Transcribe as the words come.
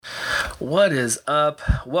What is up?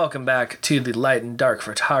 Welcome back to the Light and Dark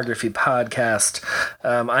Photography Podcast.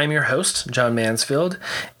 I'm your host, John Mansfield,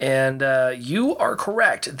 and you are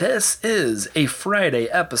correct. This is a Friday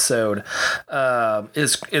episode.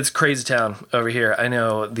 It's crazy town over here. I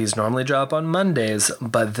know these normally drop on Mondays,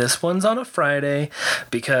 but this one's on a Friday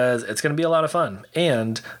because it's going to be a lot of fun.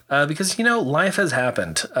 And because, life has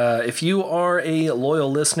happened. If you are a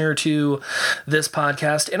loyal listener to this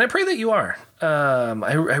podcast, and I pray that you are,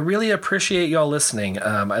 I really appreciate y'all listening.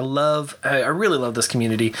 I really love this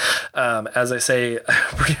community. As I say,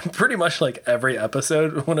 pretty much like every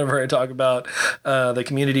episode, whenever I talk about the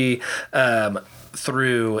community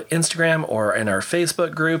through Instagram or in our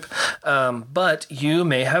Facebook group. But you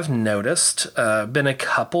may have noticed, been a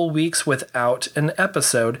couple weeks without an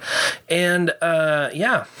episode. And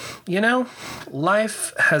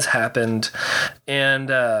life has happened.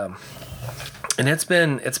 And it's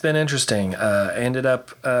been interesting. I ended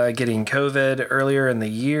up getting COVID earlier in the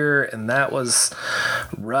year, and that was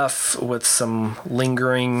rough with some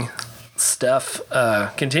lingering stuff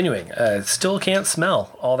continuing. Still can't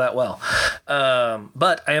smell all that well.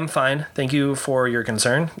 But I am fine. Thank you for your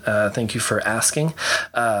concern. Thank you for asking.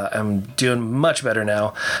 I'm doing much better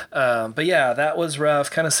now. But yeah, that was rough.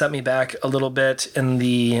 Kind of set me back a little bit in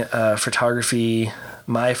the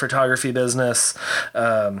my photography business,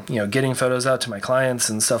 getting photos out to my clients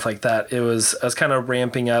and stuff like that. I was kind of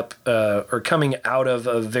ramping up or coming out of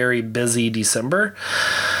a very busy December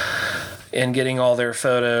and getting all their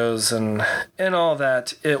photos and all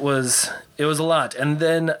that. It was a lot. And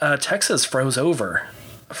then Texas froze over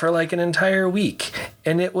for like an entire week,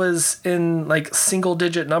 and it was in like single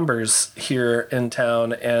digit numbers here in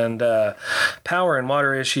town, and power and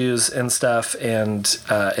water issues and stuff, and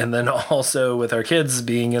then also with our kids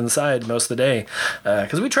being inside most of the day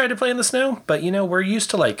because we tried to play in the snow, but we're used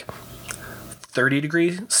to like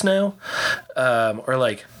 30-degree snow or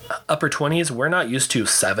like upper 20s. We're not used to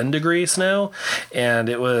 7-degree snow, and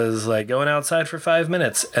it was like going outside for 5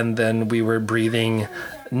 minutes and then we were breathing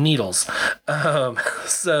needles. But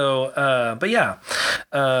yeah,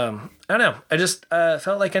 I don't know. I just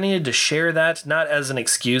felt like I needed to share that, not as an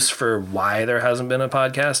excuse for why there hasn't been a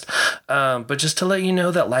podcast, but just to let you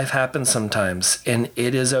know that life happens sometimes, and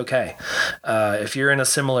it is okay. If you're in a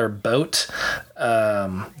similar boat,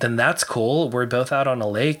 then that's cool. We're both out on a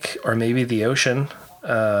lake or maybe the ocean,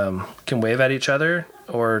 can wave at each other,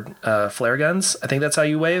 or flare guns. I think that's how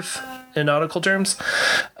you wave in nautical terms.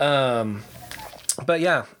 But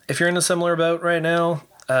yeah, if you're in a similar boat right now,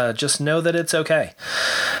 just know that it's okay.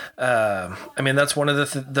 That's one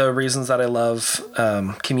of the reasons that I love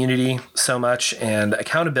community so much, and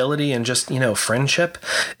accountability, and just, friendship,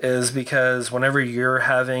 is because whenever you're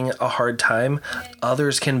having a hard time,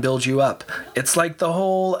 others can build you up. It's like the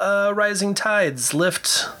whole rising tides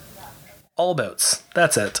lift all boats.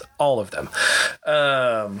 That's it. All of them.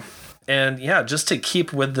 And yeah, just to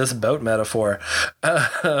keep with this boat metaphor.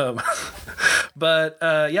 Yeah.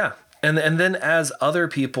 And then as other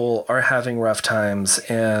people are having rough times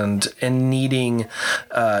and needing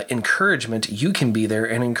encouragement, you can be there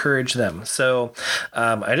and encourage them. So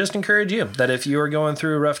I just encourage you that if you are going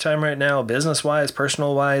through a rough time right now, business-wise,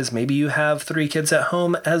 personal-wise, maybe you have 3 kids at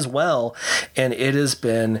home as well, and it has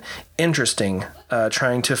been interesting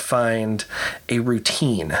trying to find a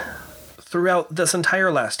routine throughout this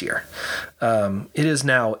entire last year. It is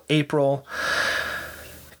now April,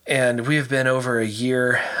 and we've been over a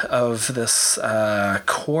year of this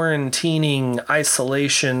quarantining,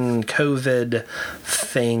 isolation, COVID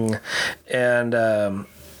thing. And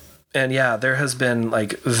yeah, there has been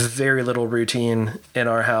like very little routine in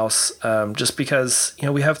our house, just because,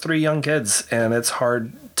 we have 3 young kids, and it's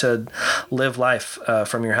hard to live life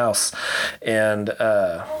from your house. And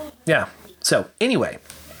yeah, so anyway,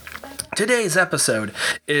 today's episode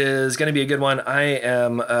is going to be a good one.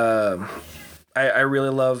 I really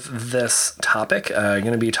love this topic. I'm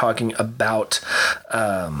going to be talking about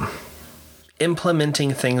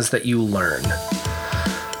implementing things that you learn.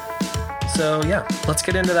 So yeah, let's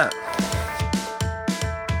get into that.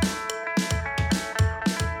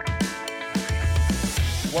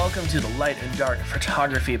 Welcome to the Light and Dark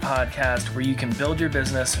Photography Podcast, where you can build your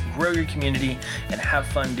business, grow your community, and have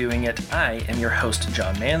fun doing it. I am your host,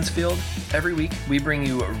 John Mansfield. Every week, we bring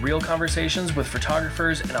you real conversations with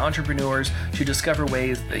photographers and entrepreneurs to discover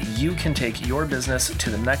ways that you can take your business to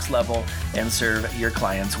the next level and serve your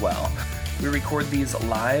clients well. We record these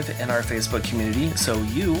live in our Facebook community so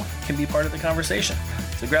you can be part of the conversation.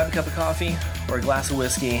 So grab a cup of coffee or a glass of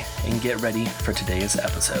whiskey and get ready for today's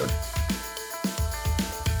episode.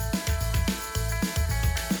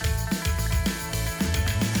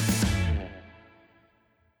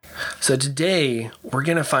 So today we're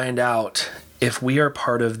going to find out if we are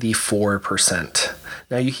part of the 4%.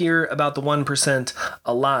 Now you hear about the 1%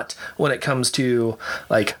 a lot when it comes to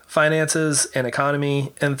like finances and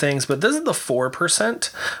economy and things, but this is the 4%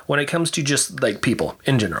 when it comes to just like people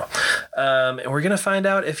in general. And we're going to find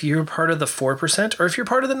out if you're part of the 4% or if you're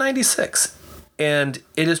part of the 96. And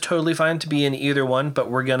it is totally fine to be in either one, but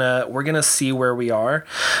we're gonna see where we are,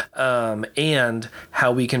 and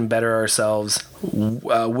how we can better ourselves,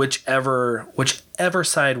 whichever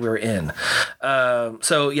side we're in.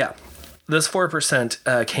 So yeah, this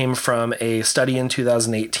 4% came from a study in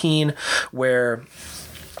 2018 where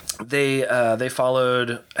they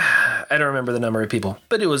followed, I don't remember the number of people,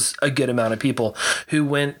 but it was a good amount of people who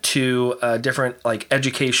went to different like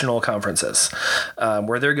educational conferences,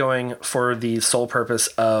 where they're going for the sole purpose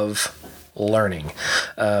of learning.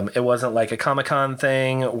 It wasn't like a Comic-Con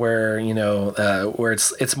thing where, where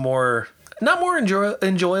it's more, not more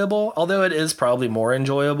enjoyable, although it is probably more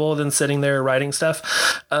enjoyable than sitting there writing stuff.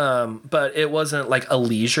 But it wasn't like a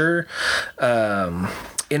leisure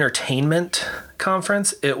entertainment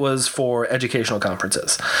conference. It was for educational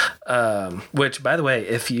conferences, which, by the way,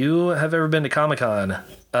 if you have ever been to Comic-Con,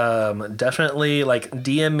 definitely like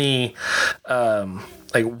DM me,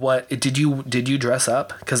 like what did you dress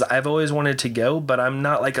up? Because I've always wanted to go, but I'm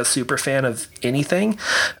not like a super fan of anything.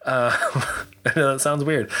 I know that sounds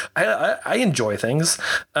weird. I enjoy things,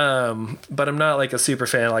 but I'm not like a super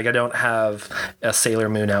fan. Like I don't have a Sailor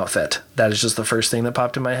Moon outfit. That is just the first thing that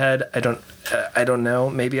popped in my head. I don't know.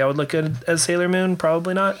 Maybe I would look good as Sailor Moon.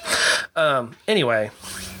 Probably not. Anyway,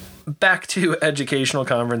 back to educational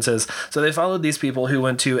conferences. So they followed these people who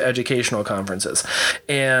went to educational conferences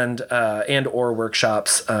and or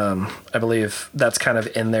workshops. I believe that's kind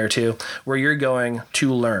of in there too, where you're going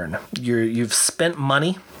to learn. You've spent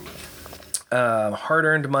money,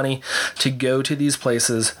 hard-earned money, to go to these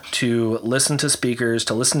places to listen to speakers,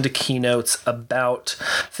 to listen to keynotes about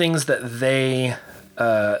things that they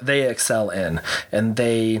excel in and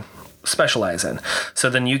they specialize in. So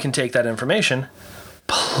then you can take that information,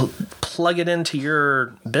 plug it into your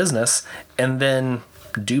business, and then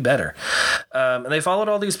do better. And they followed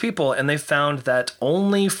all these people, and they found that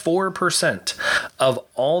only 4% of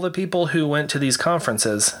all the people who went to these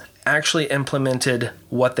conferences actually implemented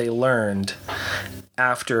what they learned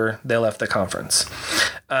after they left the conference,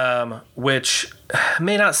 which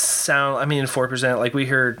may not sound, 4%, like we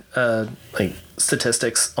heard like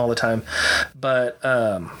statistics all the time, but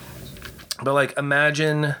like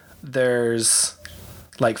imagine there's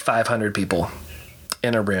like 500 people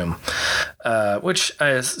in a room, which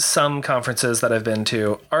some conferences that I've been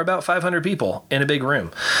to are about 500 people in a big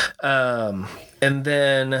room. And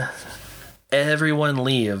then everyone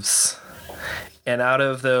leaves. And out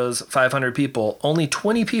of those 500 people, only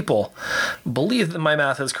 20 people believe that my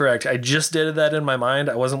math is correct. I just did that in my mind.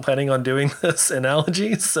 I wasn't planning on doing this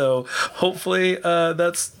analogy. So hopefully I'm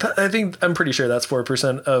pretty sure that's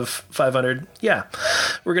 4% of 500. Yeah,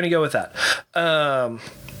 we're going to go with that.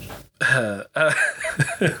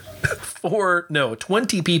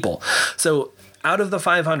 20 people. So out of the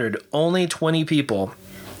 500, only 20 people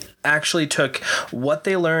actually took what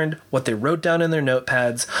they learned, what they wrote down in their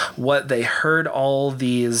notepads, what they heard all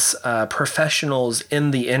these professionals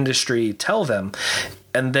in the industry tell them,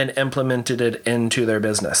 and then implemented it into their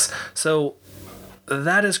business. So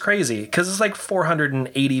that is crazy, because it's like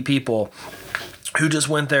 480 people who just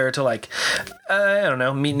went there to like,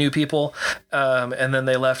 meet new people. And then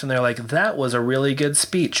they left and they're like, that was a really good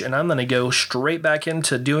speech. And I'm going to go straight back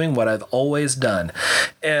into doing what I've always done.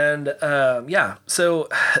 And so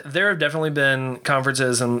there have definitely been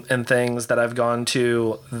conferences and things that I've gone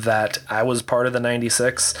to that I was part of the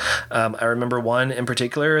 96. I remember one in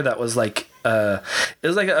particular that was like, it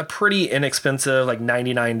was like a pretty inexpensive, like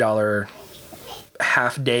 $99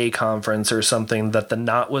 half-day conference or something that the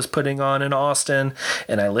Knot was putting on in Austin,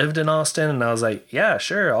 and I lived in Austin, and I was like, yeah,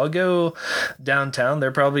 sure, I'll go downtown.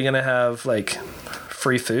 They're probably gonna have like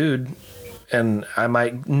free food and I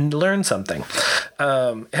might learn something.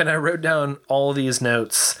 And I wrote down all these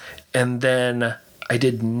notes, and then I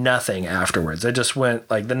did nothing afterwards. I just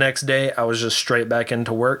went, like, the next day I was just straight back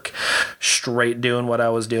into work, straight doing what I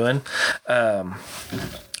was doing.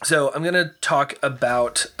 So I'm going to talk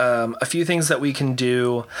about a few things that we can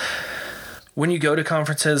do when you go to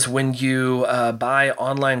conferences, when you buy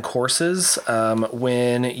online courses,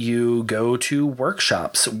 when you go to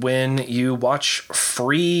workshops, when you watch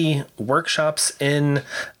free workshops in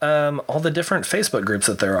all the different Facebook groups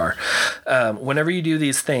that there are. Whenever you do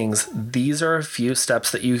these things, these are a few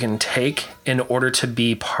steps that you can take in order to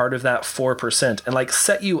be part of that 4% and like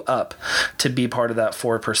set you up to be part of that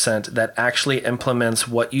 4% that actually implements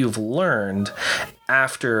what you've learned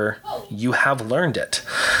after you have learned it.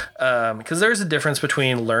 Because there's a difference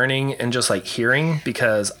between learning and just like hearing,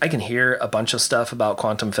 because I can hear a bunch of stuff about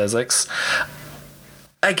quantum physics.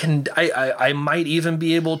 I might even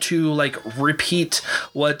be able to like repeat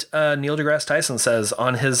what Neil deGrasse Tyson says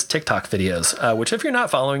on his TikTok videos, which if you're not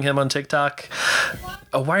following him on TikTok,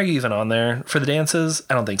 why are you even on there? For the dances?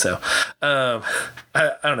 I don't think so. I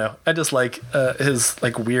don't know. I just like his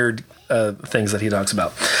like weird things that he talks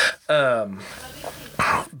about.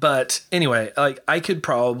 But anyway, like I could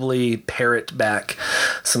probably parrot back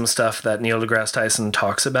some stuff that Neil deGrasse Tyson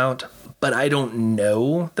talks about, but I don't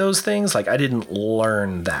know those things. Like I didn't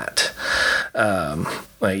learn that.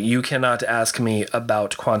 Like you cannot ask me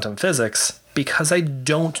about quantum physics because I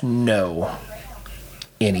don't know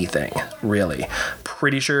anything really.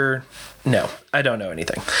 Pretty sure. No, I don't know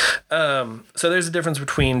anything. So there's a difference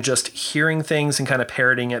between just hearing things and kind of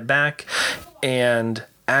parroting it back and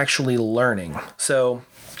actually learning. So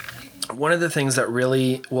one of the things that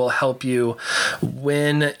really will help you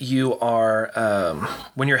when you are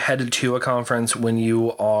when you're headed to a conference, when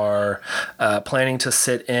you are planning to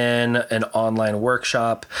sit in an online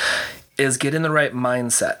workshop, is get in the right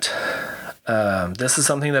mindset. This is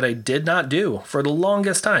something that I did not do for the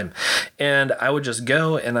longest time, and I would just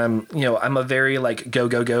go, and I'm a very like go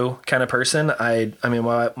kind of person. I mean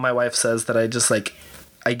my wife says that I just like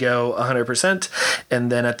I go 100%,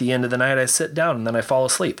 and then at the end of the night I sit down and then I fall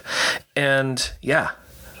asleep. And yeah,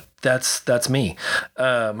 that's me.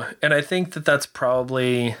 And I think that that's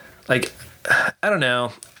probably like, I don't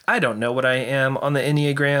know. I don't know what I am on the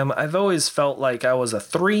Enneagram. I've always felt like I was a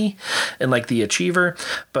 3 and like the achiever,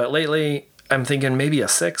 but lately I'm thinking maybe a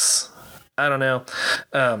 6. I don't know.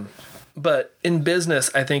 But in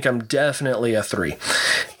business, I think I'm definitely a 3,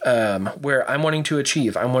 where I'm wanting to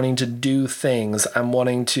achieve. I'm wanting to do things. I'm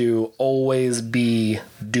wanting to always be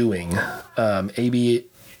doing. ABD.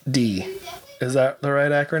 Is that the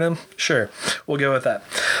right acronym? Sure. We'll go with that.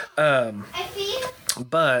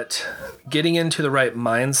 But getting into the right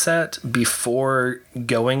mindset before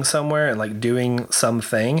going somewhere and like doing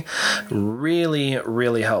something really,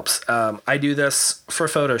 really helps. I do this for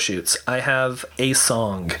photo shoots. I have a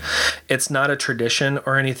song. It's not a tradition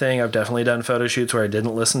or anything. I've definitely done photo shoots where I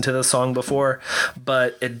didn't listen to the song before,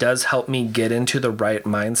 but it does help me get into the right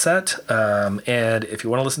mindset. And if you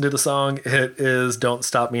want to listen to the song, it is Don't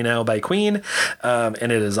Stop Me Now by Queen. And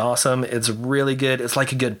it is awesome. It's really good. It's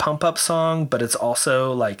like a good pump up song, but it's also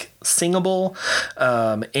like singable,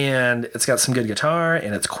 and it's got some good guitar,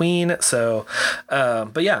 and it's Queen. So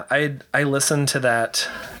but yeah, I listen to that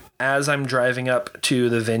as I'm driving up to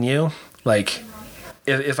the venue. Like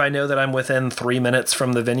if I know that I'm within 3 minutes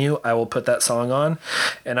from the venue, I will put that song on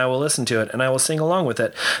and I will listen to it and I will sing along with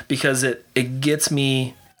it, because it gets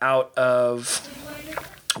me out of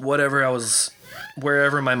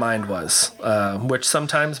wherever my mind was, which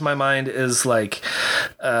sometimes my mind is like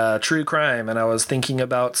true crime, and I was thinking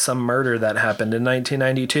about some murder that happened in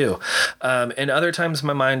 1992. And other times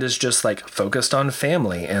my mind is just like focused on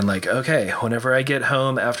family and like, okay, whenever I get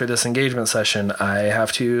home after this engagement session, I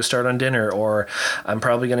have to start on dinner, or I'm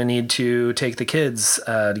probably going to need to take the kids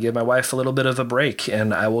to give my wife a little bit of a break,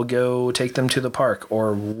 and I will go take them to the park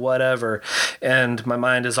or whatever. And my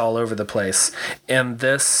mind is all over the place. And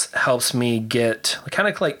this helps me get kind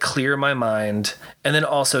of like clear my mind, and then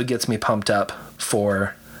also gets me pumped up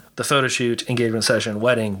for the photo shoot, engagement session,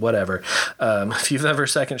 wedding, whatever. If you've ever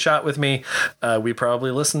second shot with me, we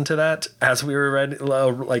probably listened to that as we were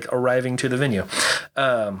arriving to the venue.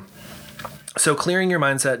 So clearing your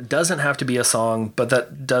mindset doesn't have to be a song, but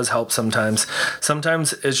that does help sometimes.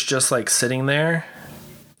 Sometimes it's just like sitting there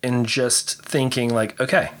and just thinking like,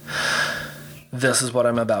 okay, this is what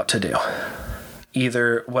I'm about to do.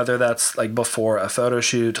 Either whether that's like before a photo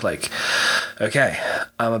shoot, like, okay,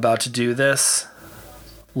 I'm about to do this.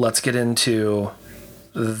 Let's get into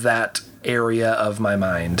that area of my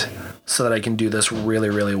mind so that I can do this really,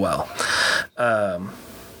 really well. And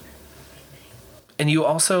you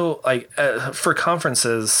also like for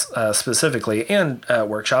conferences specifically, and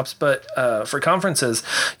workshops, but for conferences,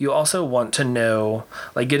 you also want to know,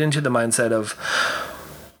 like, get into the mindset of,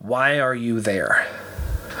 why are you there?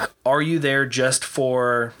 Are you there just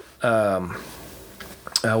for,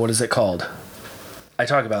 what is it called? I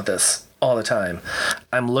talk about this all the time,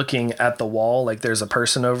 I'm looking at the wall like there's a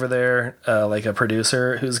person over there, like a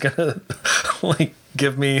producer who's gonna like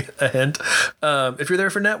give me a hint. If you're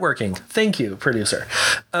there for networking, thank you, producer.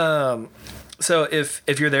 So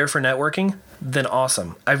if you're there for networking, then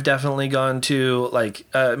awesome. I've definitely gone to like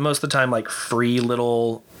most of the time like free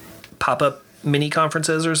little pop-up mini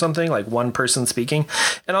conferences or something, like one person speaking,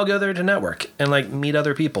 and I'll go there to network and like meet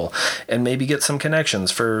other people and maybe get some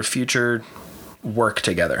connections for future work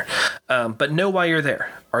together. But know why you're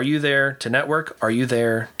there. Are you there to network? Are you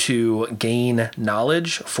there to gain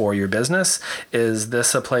knowledge for your business? Is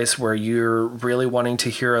this a place where you're really wanting to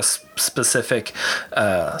hear a specific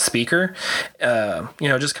speaker?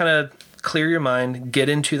 Just kind of clear your mind, get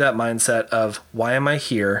into that mindset of why am I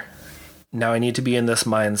here? Now I need to be in this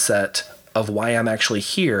mindset of why I'm actually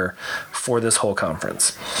here for this whole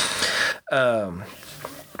conference. And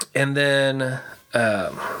then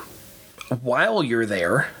while you're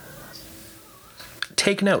there,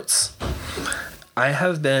 take notes. I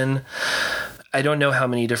don't know how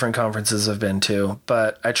many different conferences I've been to,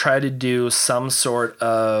 but I try to do some sort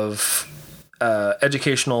of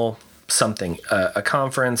educational something, a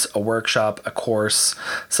conference, a workshop, a course,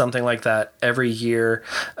 something like that every year.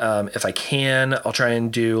 If I can, I'll try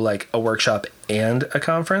and do like a workshop and a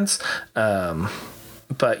conference.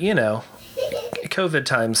 But COVID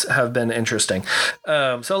times have been interesting.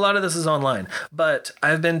 So a lot of this is online, but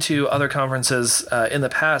I've been to other conferences in the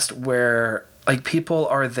past where like people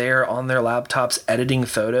are there on their laptops editing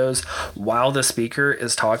photos while the speaker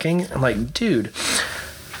is talking. I'm like, dude,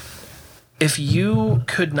 if you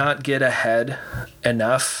could not get ahead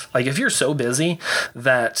enough, like if you're so busy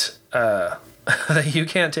that that you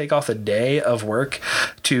can't take off a day of work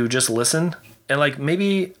to just listen, and like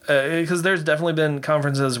maybe because there's definitely been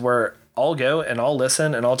conferences where I'll go and I'll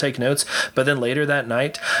listen and I'll take notes, but then later that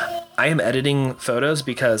night I am editing photos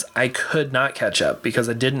because I could not catch up because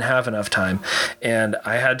I didn't have enough time, and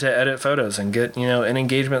I had to edit photos and get an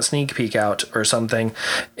engagement sneak peek out or something,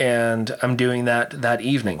 and I'm doing that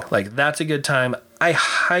evening. Like that's a good time. I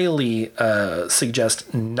highly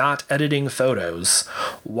suggest not editing photos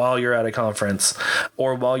while you're at a conference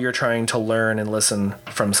or while you're trying to learn and listen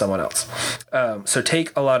from someone else. So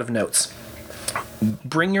take a lot of notes.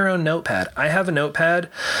 Bring your own notepad. I have a notepad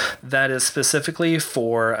that is specifically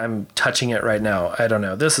for, I'm touching it right now. I don't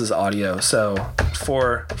know. This is audio. So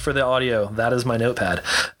for the audio, that is my notepad.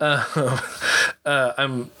 I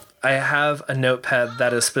have a notepad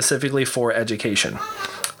that is specifically for education.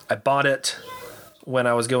 I bought it when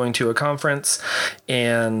I was going to a conference,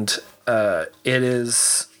 and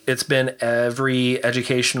it's been every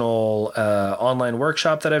educational online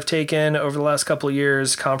workshop that I've taken over the last couple of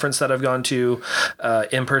years, conference that I've gone to,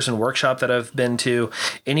 in-person workshop that I've been to,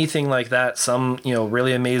 anything like that. Some,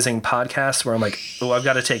 really amazing podcasts where I'm like, oh, I've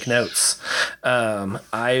got to take notes.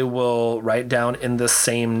 I will write down in the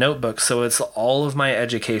same notebook. So it's all of my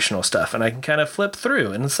educational stuff, and I can kind of flip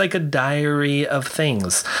through, and it's like a diary of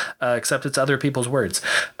things, except it's other people's words.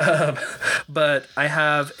 But I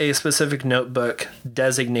have a specific notebook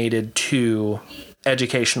designated to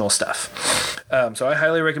educational stuff. So I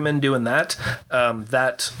highly recommend doing that.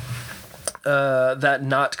 That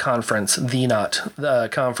conference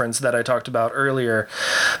that I talked about earlier,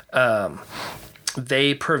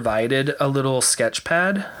 they provided a little sketch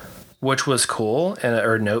pad, which was cool,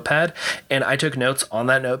 or notepad, and I took notes on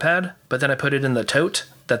that notepad, but then I put it in the tote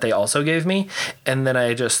that they also gave me, and then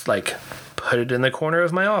I just put it in the corner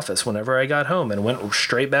of my office whenever I got home and went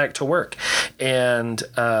straight back to work. And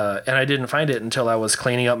I didn't find it until I was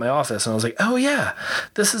cleaning up my office, and I was like, oh yeah,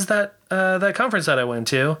 this is that conference that I went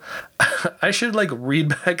to. I should read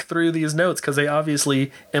back through these notes because they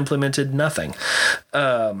obviously implemented nothing.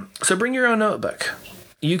 So bring your own notebook.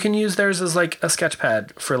 You can use theirs as a sketch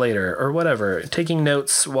pad for later or whatever, taking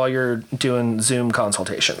notes while you're doing Zoom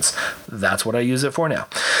consultations. That's what I use it for now.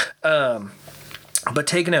 But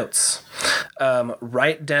take notes.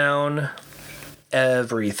 Write down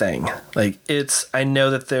everything. I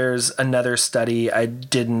know that there's another study. I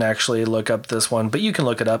didn't actually look up this one, but you can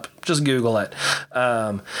look it up. Just Google it.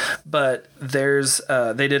 But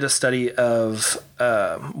they did a study of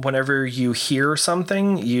whenever you hear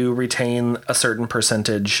something, you retain a certain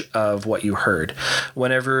percentage of what you heard.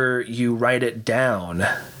 Whenever you write it down,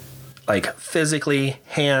 physically,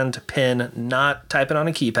 hand, pen, not typing on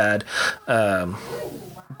a keypad,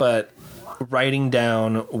 but writing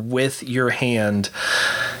down with your hand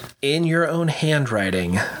in your own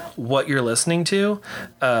handwriting what you're listening to,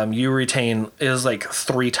 you retain is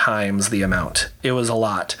 3 times the amount. It was a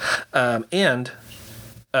lot. And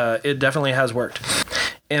it definitely has worked.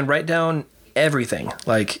 And write down everything,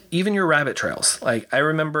 like even your rabbit trails. Like I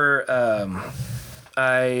remember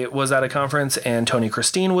I was at a conference and Tony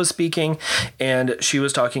Christine was speaking, and she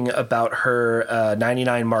was talking about her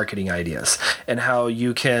 99 marketing ideas and how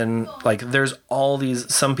you can, like, there's all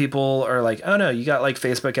these, some people are like, oh no, you got like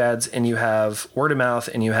Facebook ads and you have word of mouth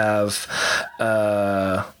and you have,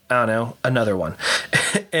 I don't know, another one.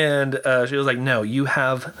 And she was like, no, you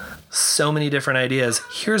have so many different ideas.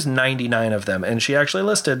 Here's 99 of them. And she actually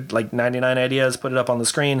listed like 99 ideas, put it up on the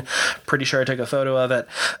screen. Pretty sure I took a photo of it.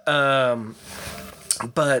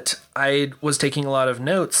 But I was taking a lot of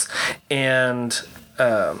notes, and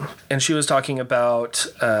she was talking about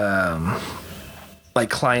like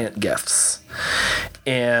client gifts,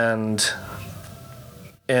 and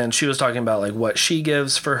she was talking about like what she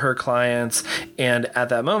gives for her clients. And at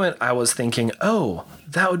that moment I was thinking, oh,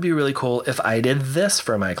 that would be really cool if I did this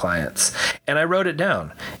for my clients. And I wrote it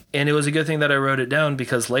down. And it was a good thing that I wrote it down,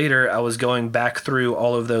 because later I was going back through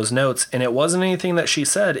all of those notes, and it wasn't anything that she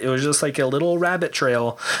said. It was just like a little rabbit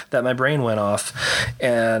trail that my brain went off.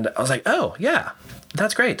 And I was like, oh yeah,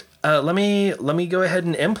 that's great. Let me go ahead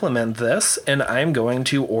and implement this, and I'm going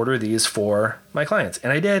to order these for my clients.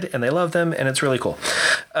 And I did, and they love them, and it's really cool.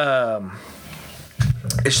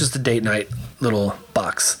 It's just a date night little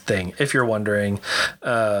box thing, if you're wondering.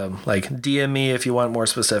 Like DM me if you want more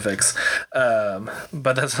specifics.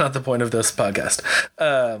 But that's not the point of this podcast.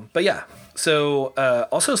 But yeah, so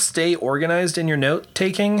also stay organized in your note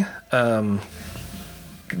taking.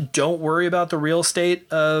 Don't worry about the real estate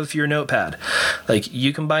of your notepad. Like,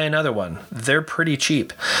 you can buy another one. They're pretty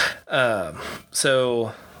cheap.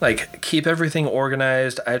 So like, keep everything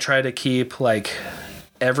organized. I try to keep like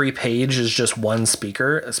every page is just one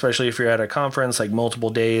speaker, especially if you're at a conference, like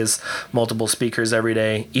multiple days, multiple speakers every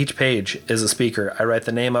day. Each page is a speaker. I write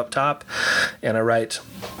the name up top, and I write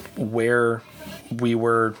where they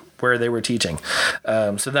were teaching.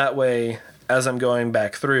 So that way, as I'm going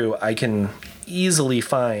back through, I can easily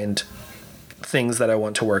find things that I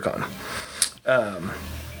want to work on.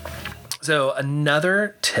 So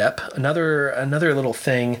another tip, another little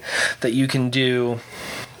thing that you can do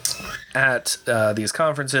at these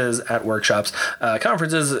conferences, at workshops,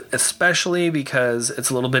 conferences especially, because it's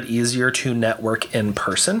a little bit easier to network in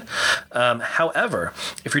person. However,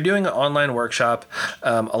 if you're doing an online workshop,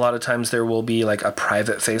 a lot of times there will be like a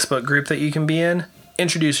private Facebook group that you can be in.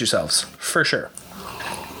 Introduce yourselves, for sure.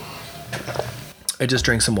 I just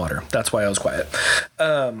drank some water. That's why I was quiet.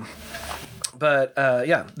 But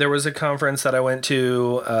yeah, there was a conference that I went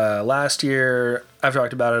to last year. I've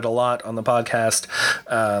talked about it a lot on the podcast,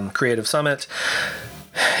 Creative Summit.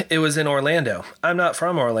 It was in Orlando. I'm not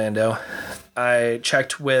from Orlando. I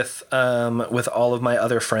checked with all of my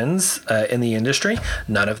other friends in the industry.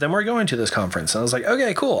 None of them were going to this conference. And I was like,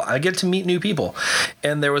 okay, cool. I get to meet new people.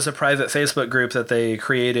 And there was a private Facebook group that they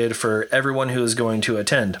created for everyone who was going to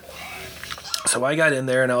attend. So I got in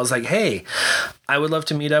there and I was like, hey, I would love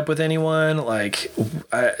to meet up with anyone. Like,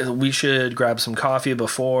 we should grab some coffee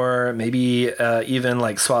before, maybe even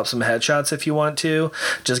like swap some headshots if you want to.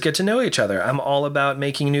 Just get to know each other. I'm all about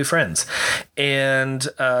making new friends. And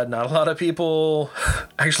not a lot of people,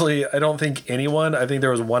 actually, I don't think anyone, I think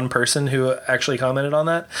there was one person who actually commented on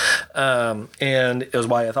that. And it was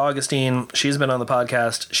Wyeth Augustine. She's been on the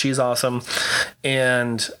podcast. She's awesome.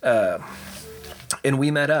 And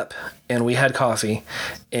we met up and we had coffee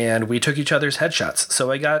and we took each other's headshots.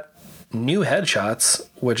 So I got new headshots,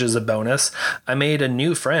 which is a bonus. I made a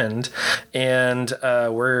new friend, and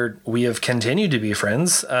we have continued to be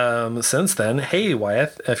friends since then. Hey,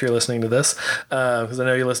 Wyeth, if you're listening to this, because I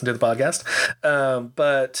know you listen to the podcast.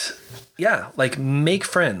 But yeah, like, make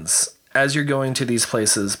friends as you're going to these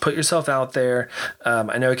places. Put yourself out there.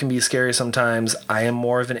 I know it can be scary sometimes. I am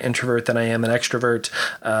more of an introvert than I am an extrovert.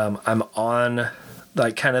 I'm on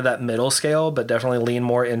like kind of that middle scale, but definitely lean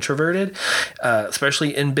more introverted,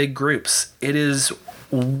 especially in big groups. It is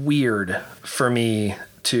weird for me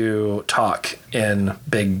to talk in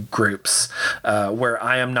big groups where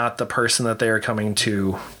I am not the person that they are coming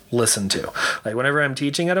to listen to. Like, whenever I'm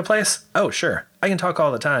teaching at a place, oh sure, I can talk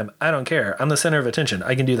all the time. I don't care. I'm the center of attention.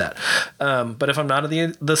 I can do that. But if I'm not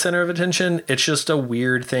the center of attention, it's just a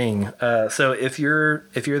weird thing. So if you're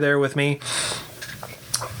there with me,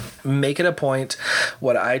 make it a point.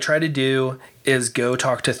 What I try to do is go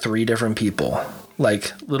talk to 3 different people,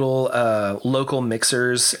 like little local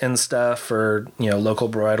mixers and stuff, or local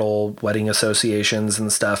bridal wedding associations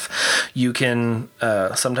and stuff. You can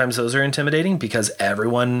sometimes those are intimidating because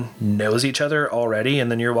everyone knows each other already,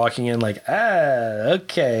 and then you're walking in like,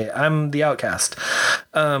 okay, I'm the outcast.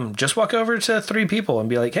 Just walk over to 3 people and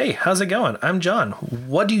be like, hey, how's it going? I'm John.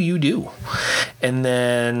 What do you do? And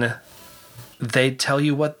then they tell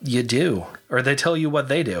you what you do, or they tell you what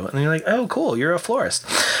they do, and you're like, oh, cool, you're a florist.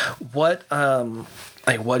 What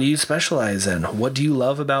what do you specialize in? What do you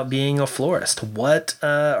love about being a florist? What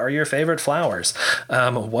are your favorite flowers?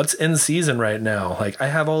 What's in season right now? Like, I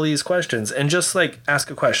have all these questions, and just like ask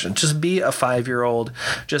a question. Just be a 5-year-old,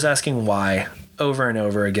 just asking why over and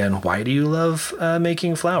over again. Why do you love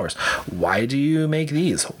making flowers? Why do you make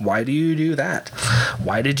these? Why do you do that?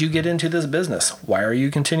 Why did you get into this business? Why are you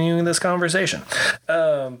continuing this conversation?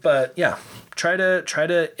 But yeah, try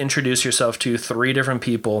to introduce yourself to 3 different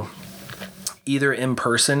people, either in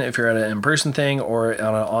person if you're at an in-person thing, or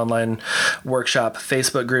on an online workshop,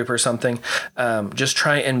 Facebook group or something. Just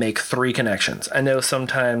try and make 3 connections. I know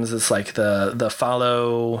sometimes it's like the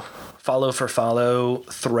follow for follow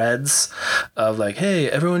threads of like, hey,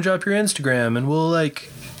 everyone drop your Instagram and we'll like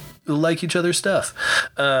each other's stuff.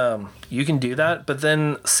 You can do that, but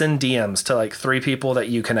then send DMs to like 3 people that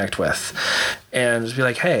you connect with and just be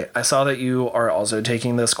like, hey, I saw that you are also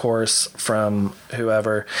taking this course from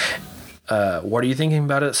whoever. What are you thinking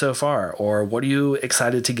about it so far? Or what are you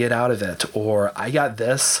excited to get out of it? Or I got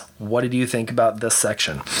this. What did you think about this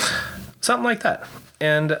section? Something like that.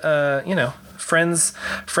 And, friends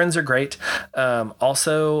are great.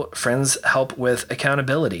 Also, friends help with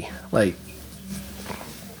accountability. Like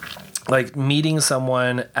meeting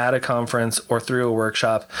someone at a conference or through a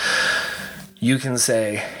workshop. You can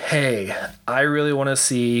say, hey, I really want to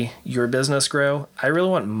see your business grow. I really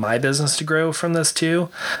want my business to grow from this too.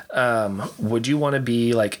 Would you want to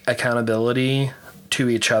be like accountability to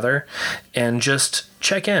each other, and just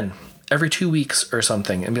check in every 2 weeks or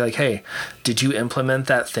something and be like, hey, did you implement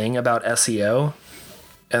that thing about SEO?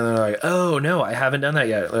 And they're like, oh, no, I haven't done that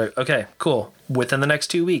yet. Like, okay, cool. Within the next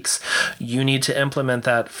 2 weeks, you need to implement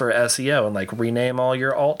that for SEO and like rename all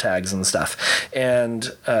your alt tags and stuff.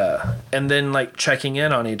 And then like checking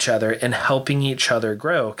in on each other and helping each other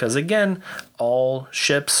grow. Because again, all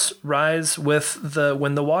ships rise when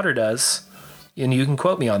the water does. And you can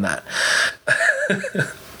quote me on that.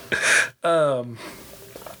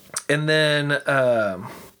 And then,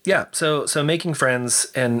 so making friends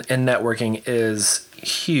and networking is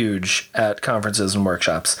huge at conferences and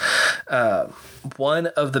workshops. One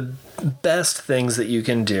of the best things that you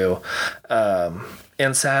can do,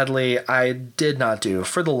 and sadly I did not do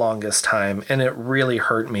for the longest time, and it really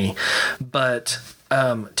hurt me, but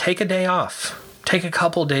take a day off. Take a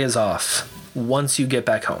couple days off once you get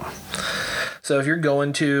back home. So if you're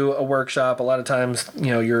going to a workshop, a lot of times,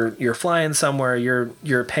 you're flying somewhere,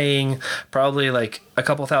 you're paying probably like a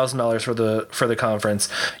couple $1,000s for the conference.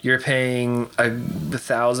 You're paying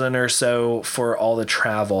 $1,000 or so for all the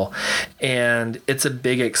travel, and it's a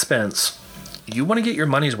big expense. You want to get your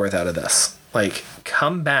money's worth out of this. Like,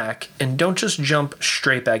 come back and don't just jump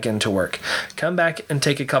straight back into work. Come back and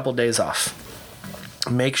take a couple days off.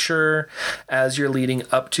 Make sure as you're leading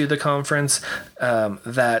up to the conference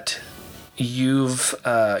that you've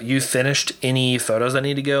finished any photos that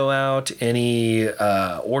need to go out, any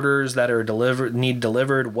orders that are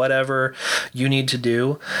delivered, whatever you need to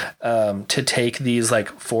do to take these like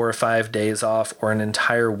 4 or 5 days off or an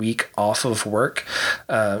entire week off of work.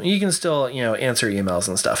 You can still answer emails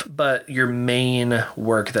and stuff, but your main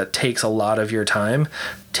work that takes a lot of your time,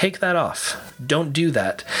 take that off. Don't do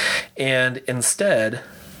that, and instead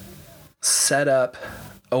set up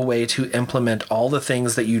a way to implement all the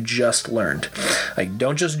things that you just learned. Like,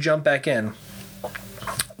 don't just jump back in.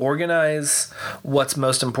 Organize what's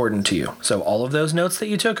most important to you. So all of those notes that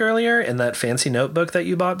you took earlier in that fancy notebook that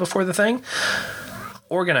you bought before the thing,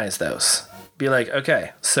 organize those. Be like,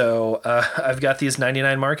 okay, so I've got these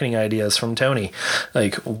 99 marketing ideas from Tony.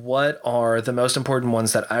 Like, what are the most important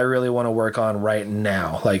ones that I really want to work on right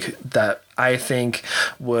now? Like, that I think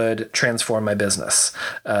would transform my business.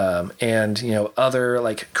 And, other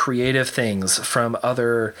like creative things from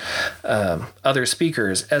other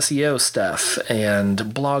speakers, SEO stuff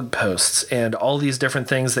and blog posts and all these different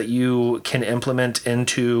things that you can implement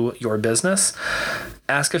into your business.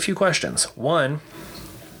 Ask a few questions. One,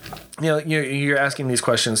 you're asking these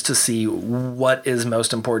questions to see what is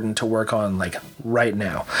most important to work on like right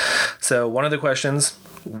now. So one of the questions,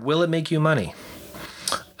 will it make you money?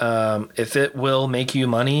 If it will make you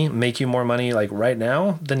more money like right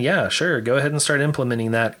now, then yeah, sure. Go ahead and start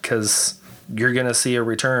implementing that, because you're going to see a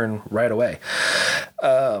return right away.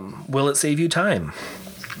 Will it save you time?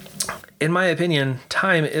 In my opinion,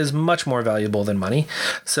 time is much more valuable than money.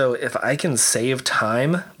 So if I can save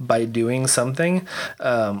time by doing something,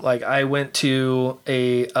 like I went to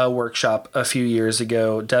a workshop a few years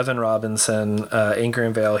ago, Devin Robinson, Anchor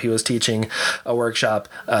and Vale, he was teaching a workshop,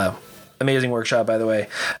 amazing workshop, by the way.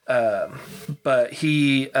 But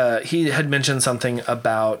he had mentioned something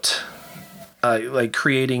about like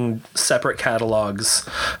creating separate catalogs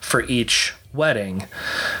for each wedding,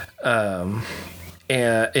 and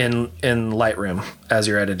in Lightroom as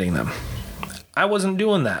you're editing them. I wasn't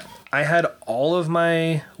doing that. I had all of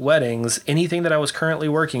my weddings, anything that I was currently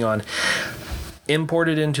working on,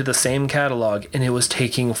 imported into the same catalog, and it was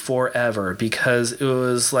taking forever because it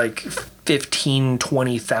was like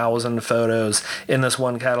 20,000 photos in this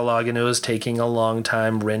one catalog, and it was taking a long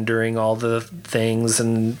time rendering all the things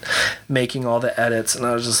and making all the edits, and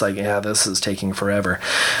I was just like, yeah, this is taking forever.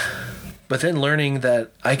 But then learning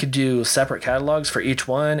that I could do separate catalogs for each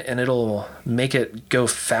one and it'll make it go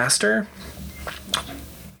faster,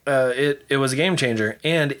 it was a game changer,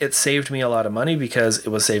 and it saved me a lot of money because it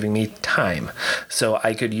was saving me time. So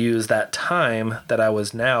I could use that time that I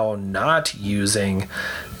was now not using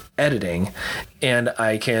editing, and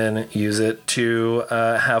I can use it to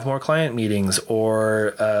have more client meetings,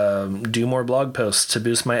 or do more blog posts to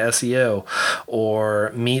boost my SEO,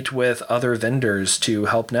 or meet with other vendors to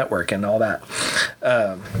help network and all that.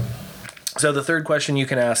 So the third question you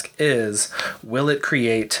can ask is, will it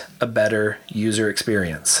create a better user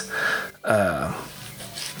experience?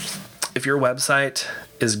 If your website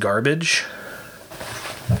is garbage,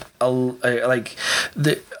 a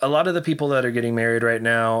lot of the people that are getting married right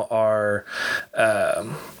now are,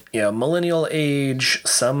 millennial age,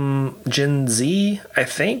 some Gen Z, I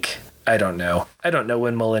think. I don't know. I don't know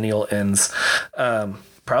when millennial ends.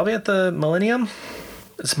 Probably at the millennium.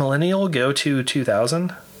 Does millennial go to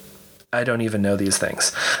 2000? I don't even know these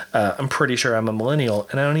things. I'm pretty sure I'm a millennial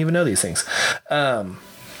and I don't even know these things.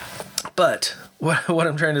 But what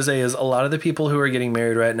I'm trying to say is, a lot of the people who are getting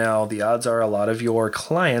married right now, the odds are a lot of your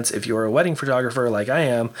clients, if you're a wedding photographer like I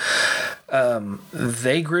am,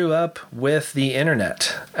 they grew up with the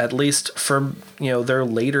internet, at least for their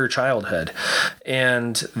later childhood,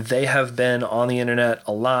 and they have been on the internet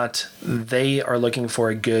a lot. They are looking for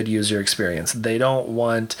a good user experience. They don't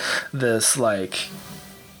want this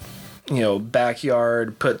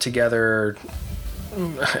backyard put together.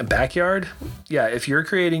 Backyard? Yeah, if you're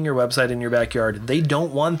creating your website in your backyard, they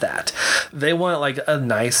don't want that. They want like a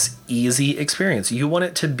nice, easy experience. You want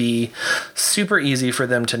it to be super easy for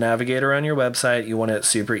them to navigate around your website. You want it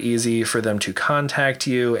super easy for them to contact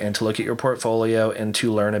you and to look at your portfolio and to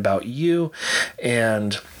learn about you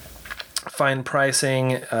and find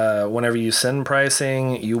pricing. Whenever you send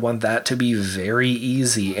pricing, you want that to be very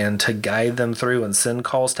easy and to guide them through and send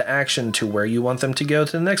calls to action to where you want them to go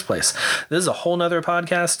to the next place. This is a whole nother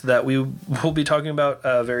podcast that we will be talking about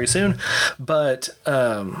very soon, but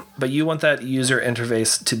you want that user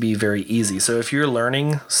interface to be very easy. So if you're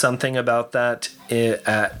learning something about that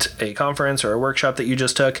at a conference or a workshop that you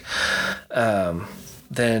just took,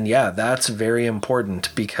 then yeah, that's very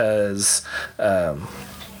important, because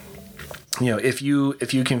if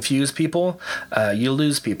you confuse people, you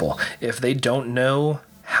lose people. If they don't know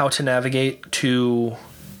how to navigate to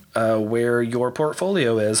where your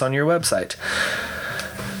portfolio is on your website,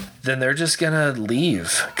 then they're just gonna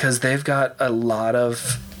leave, because they've got a lot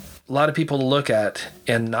of people to look at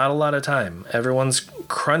and not a lot of time. Everyone's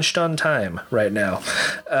crunched on time right now.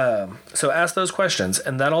 So ask those questions,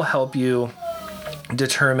 and that'll help you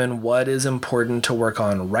determine what is important to work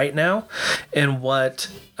on right now and what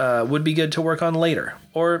would be good to work on later.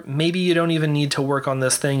 Or maybe you don't even need to work on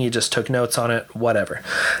this thing, you just took notes on it, whatever.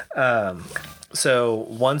 So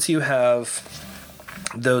once you have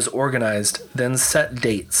those organized, then set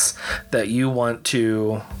dates that you want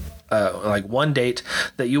to one date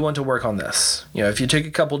that you want to work on this. If you take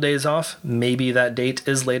a couple days off, maybe that date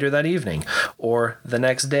is later that evening, or the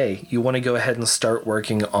next day you want to go ahead and start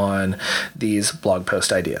working on these blog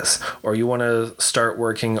post ideas, or you want to start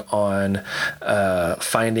working on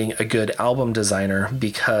finding a good album designer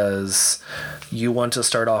because you want to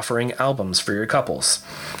start offering albums for your couples.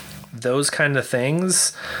 Those kind of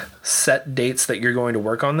things, set dates that you're going to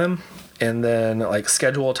work on them, and then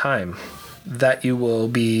schedule time that you will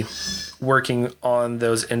be working on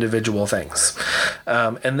those individual things.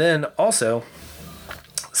 And then also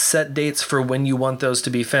set dates for when you want those to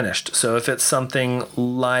be finished. So if it's something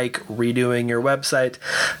like redoing your website,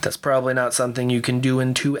 that's probably not something you can do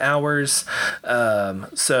in 2 hours.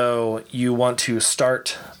 So you want to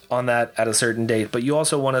start on that at a certain date, but you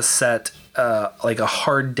also want to set a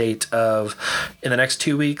hard date of, in the next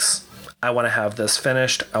 2 weeks, I want to have this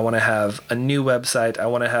finished. I want to have a new website. I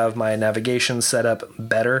want to have my navigation set up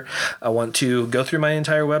better. I want to go through my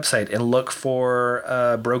entire website and look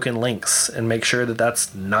for broken links and make sure that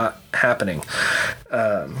that's not happening.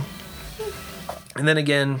 And then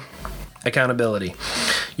again, accountability.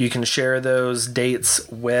 You can share those dates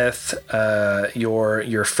with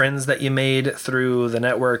your friends that you made through the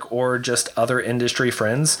network or just other industry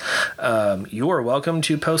friends. You are welcome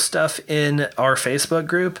to post stuff in our Facebook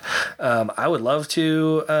group. I would love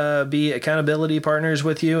to be accountability partners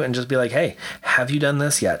with you and just be like, hey, have you done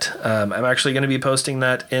this yet? I'm actually going to be posting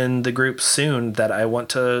that in the group soon, that I want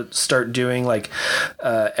to start doing like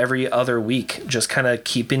every other week, just kind of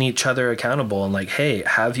keeping each other accountable and like, hey,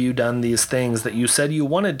 have you done these things that you said you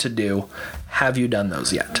wanted to do? Have you done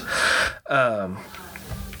those yet?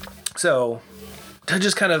 So to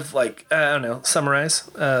just kind of like, I don't know, summarize,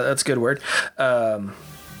 that's a good word.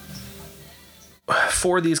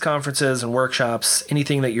 For these conferences and workshops,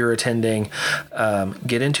 anything that you're attending,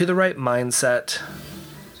 get into the right mindset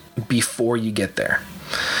before you get there.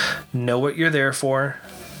 Know what you're there for.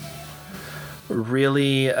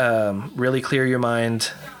 Really clear your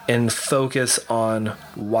mind and focus on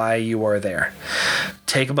why you are there.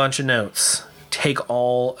 Take a bunch of notes. Take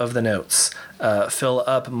all of the notes. Fill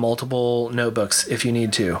up multiple notebooks if you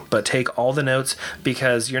need to, but take all the notes,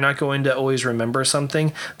 because you're not going to always remember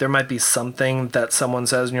something. There might be something that someone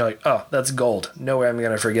says and you're like, oh, that's gold. No way I'm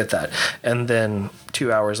going to forget that. And then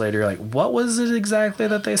 2 hours later, you're like, what was it exactly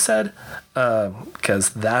that they said? Because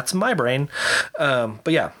that's my brain. But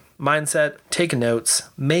yeah, mindset, take notes,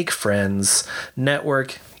 make friends,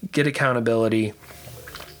 network, get accountability,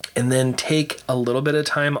 and then take a little bit of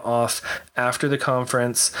time off after the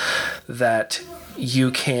conference that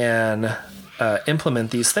you can implement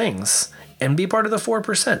these things and be part of the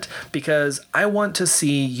 4%, because I want to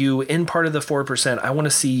see you in part of the 4%. I want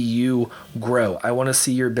to see you grow. I want to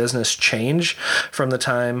see your business change from the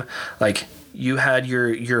time like you had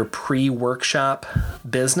your pre-workshop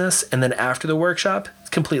business, and then after the workshop, it's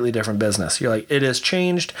completely different business. You're like, it has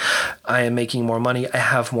changed. I am making more money. I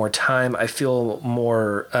have more time. I feel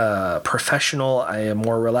more professional. I am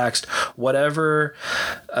more relaxed. Whatever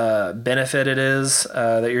benefit it is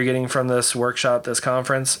that you're getting from this workshop, this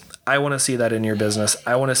conference, I want to see that in your business.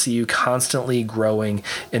 I want to see you constantly growing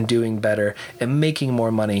and doing better and making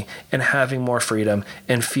more money and having more freedom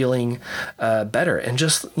and feeling better and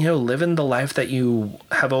just, living the life that you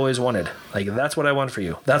have always wanted. Like, that's what I want for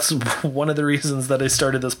you. That's one of the reasons that I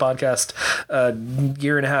started this podcast a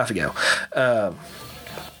year and a half ago.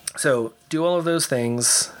 So do all of those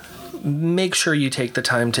things. Make sure you take the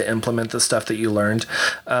time to implement the stuff that you learned.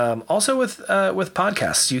 Also with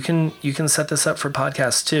podcasts, you can set this up for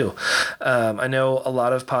podcasts too. I know a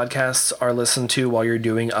lot of podcasts are listened to while you're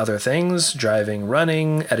doing other things, driving,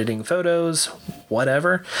 running, editing photos,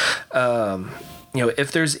 whatever.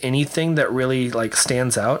 If there's anything that really like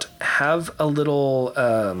stands out, have a little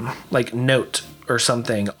like note or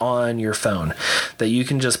something on your phone that you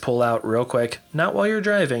can just pull out real quick, not while you're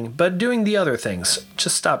driving, but doing the other things.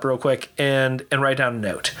 Just stop real quick and write down a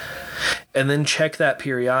note, and then check that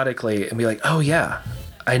periodically and be like, oh yeah,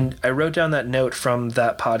 I wrote down that note from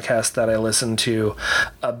that podcast that I listened to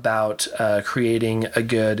about creating a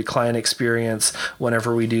good client experience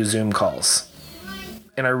whenever we do Zoom calls.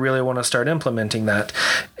 And I really want to start implementing that.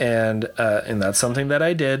 And that's something that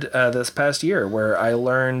I did this past year, where I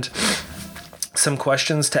learned some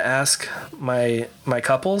questions to ask my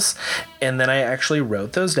couples, and then I actually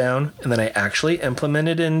wrote those down, and then I actually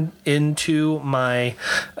implemented into my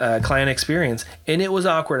client experience. And it was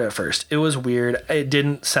awkward at first. It was weird. It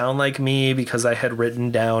didn't sound like me because I had written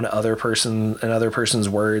down another person's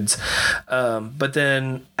words. But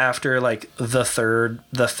then after like the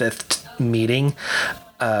fifth meeting,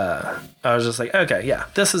 I was just like, okay, yeah,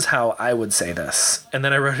 this is how I would say this. And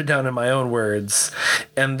then I wrote it down in my own words.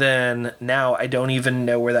 And then now I don't even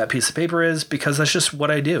know where that piece of paper is, because that's just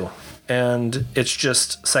what I do. And it's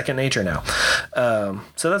just second nature now.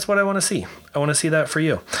 So that's what I want to see. I want to see that for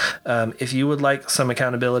you. If you would like some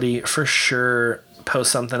accountability, for sure,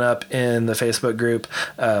 post something up in the Facebook group.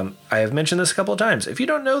 I have mentioned this a couple of times. If you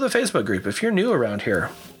don't know the Facebook group, if you're new around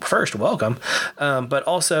here, first, welcome. But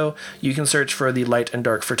also, you can search for the Light and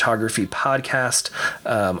Dark Photography Podcast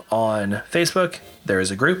on Facebook. There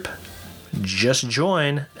is a group. Just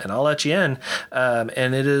join and I'll let you in.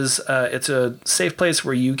 And it's a safe place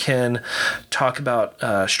where you can talk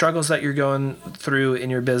about struggles that you're going through in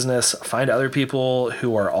your business, find other people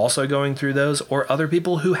who are also going through those, or other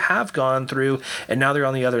people who have gone through and now they're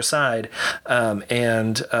on the other side.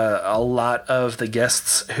 And a lot of the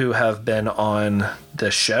guests who have been on the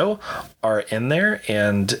show are in there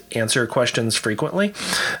and answer questions frequently.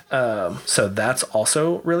 So that's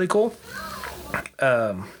also really cool.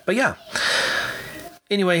 But yeah,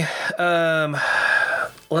 anyway,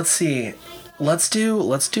 let's see. Let's do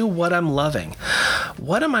what I'm loving.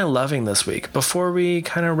 What am I loving this week before we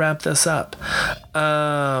kind of wrap this up?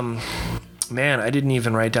 Man, I didn't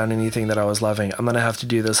even write down anything that I was loving. I'm going to have to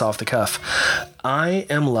do this off the cuff. I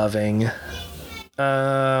am loving...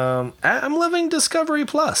 I'm loving Discovery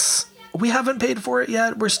Plus. We haven't paid for it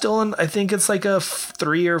yet. We're still in, I think it's like a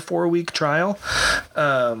 3 or 4 week trial.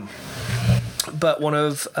 But one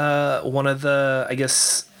of the, I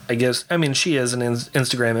guess, I mean, she is an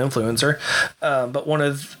Instagram influencer, but one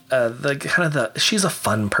of she's a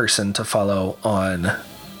fun person to follow on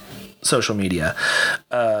social media.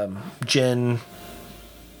 Jen,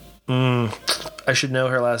 I should know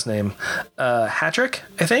her last name. Hatrick,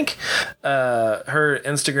 I think. Her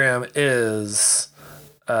Instagram is,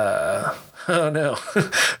 oh no,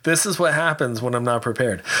 this is what happens when I'm not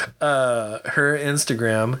prepared. Her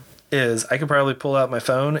Instagram is, I could probably pull out my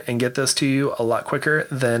phone and get this to you a lot quicker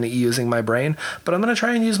than using my brain, but I'm going to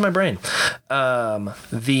try and use my brain.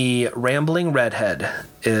 The Rambling Redhead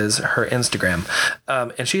is her Instagram.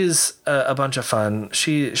 And she's a bunch of fun.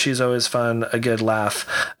 She's always fun, a good laugh.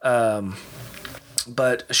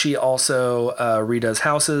 But she also redoes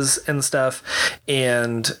houses and stuff,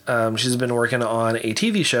 and she's been working on a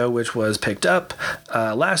TV show which was picked up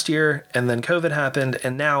last year, and then COVID happened,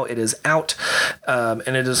 and now it is out,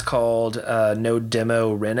 and it is called No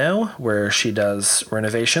Demo Reno, where she does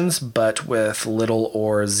renovations but with little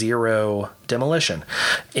or zero demolition,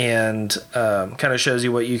 and kind of shows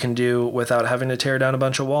you what you can do without having to tear down a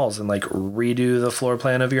bunch of walls and like redo the floor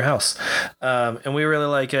plan of your house. And we really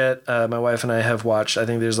like it. My wife and I have watched, I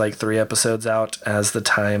think there's like 3 episodes out as the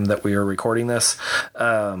time that we are recording this.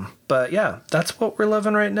 But yeah, that's what we're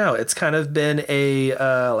loving right now. It's kind of been a,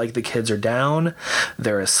 like the kids are down,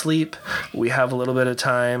 they're asleep. We have a little bit of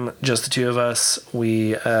time, just the two of us.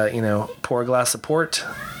 We, pour a glass of port.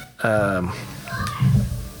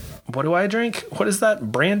 What do I drink? What is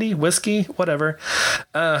that? Brandy, whiskey, whatever.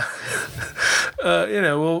 We'll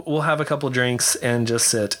have a couple drinks and just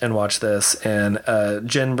sit and watch this. And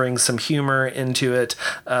Jen brings some humor into it,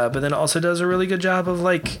 but then also does a really good job of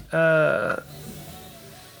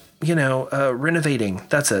renovating.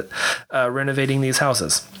 That's it. Renovating these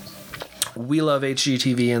houses. We love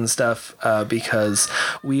HGTV and stuff because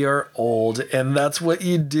we are old, and that's what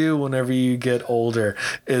you do whenever you get older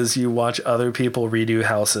is you watch other people redo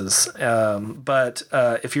houses. But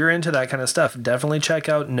if you're into that kind of stuff, definitely check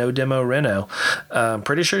out No Demo Reno. I'm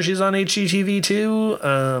pretty sure she's on HGTV too.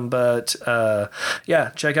 But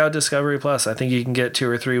check out Discovery Plus. I think you can get 2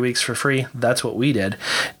 or 3 weeks for free. That's what we did.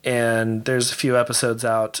 And there's a few episodes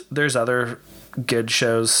out. There's other good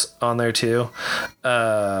shows on there too.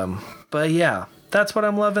 But yeah, that's what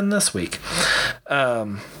I'm loving this week.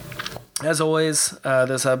 As always,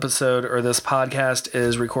 this episode or this podcast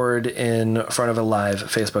is recorded in front of a live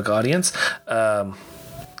Facebook audience.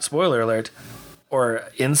 Spoiler alert, or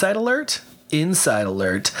inside alert. This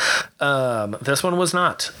one was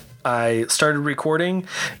not. I started recording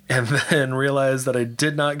and then realized that I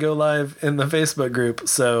did not go live in the Facebook group.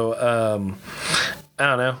 So, I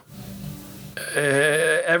don't know.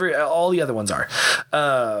 All the other ones are,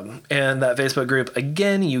 and that Facebook group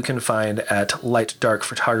again you can find at Light Dark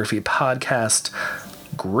Photography Podcast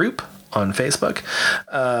group on Facebook.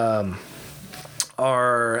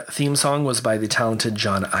 Our theme song was by the talented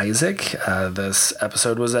John Isaac. This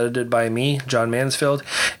episode was edited by me, John Mansfield,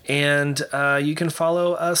 and you can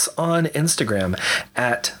follow us on Instagram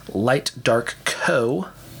at Light Dark Co.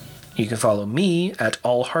 You can follow me at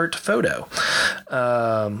All Heart Photo.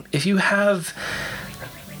 If you have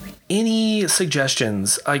any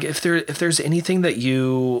suggestions, like if there's anything that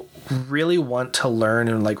you really want to learn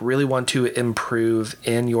and like really want to improve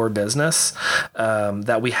in your business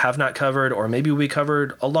that we have not covered, or maybe we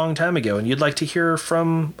covered a long time ago and you'd like to hear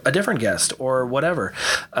from a different guest or whatever.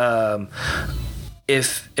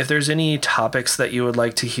 If there's any topics that you would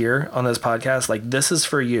like to hear on this podcast, like this is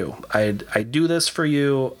for you. I do this for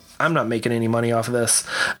you. I'm not making any money off of this.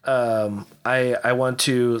 I want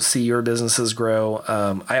to see your businesses grow.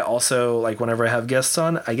 I also, like, whenever I have guests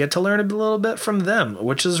on, I get to learn a little bit from them,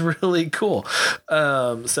 which is really cool.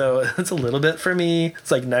 So it's a little bit for me.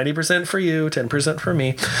 It's like 90% for you, 10% for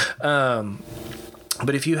me.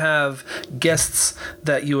 But if you have guests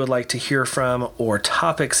that you would like to hear from or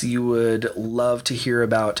topics you would love to hear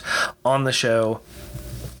about on the show,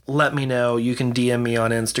 let me know. You can DM me on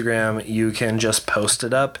Instagram. You can just post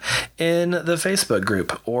it up in the Facebook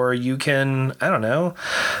group, or you can, I don't know,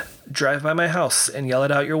 drive by my house and yell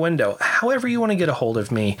it out your window. However you want to get a hold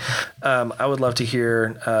of me. I would love to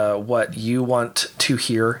hear what you want to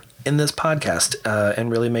hear in this podcast and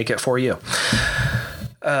really make it for you.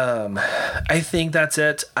 I I think that's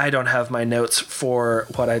it. I don't have my notes for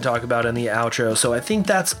what I talk about in the outro, so I think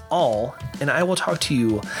that's all. And I will talk to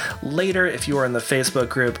you later. If you are in the Facebook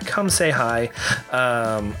group, come say hi.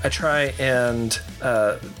 I try and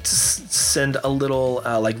send a little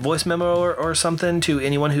like voice memo or something to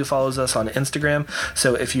anyone who follows us on Instagram.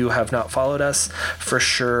 So if you have not followed us, for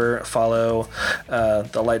sure follow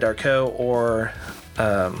the Light Dark Co. or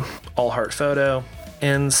All Heart Photo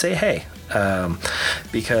and say hey,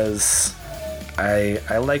 because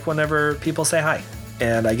I like whenever people say hi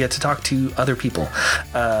and I get to talk to other people.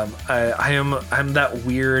 I'm that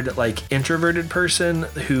weird, like, introverted person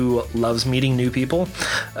who loves meeting new people.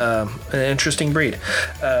 An interesting breed.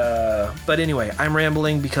 But anyway, I'm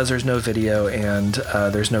rambling because there's no video and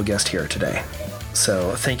there's no guest here today.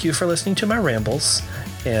 So thank you for listening to my rambles,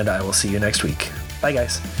 and I will see you next week. Bye,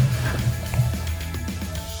 guys.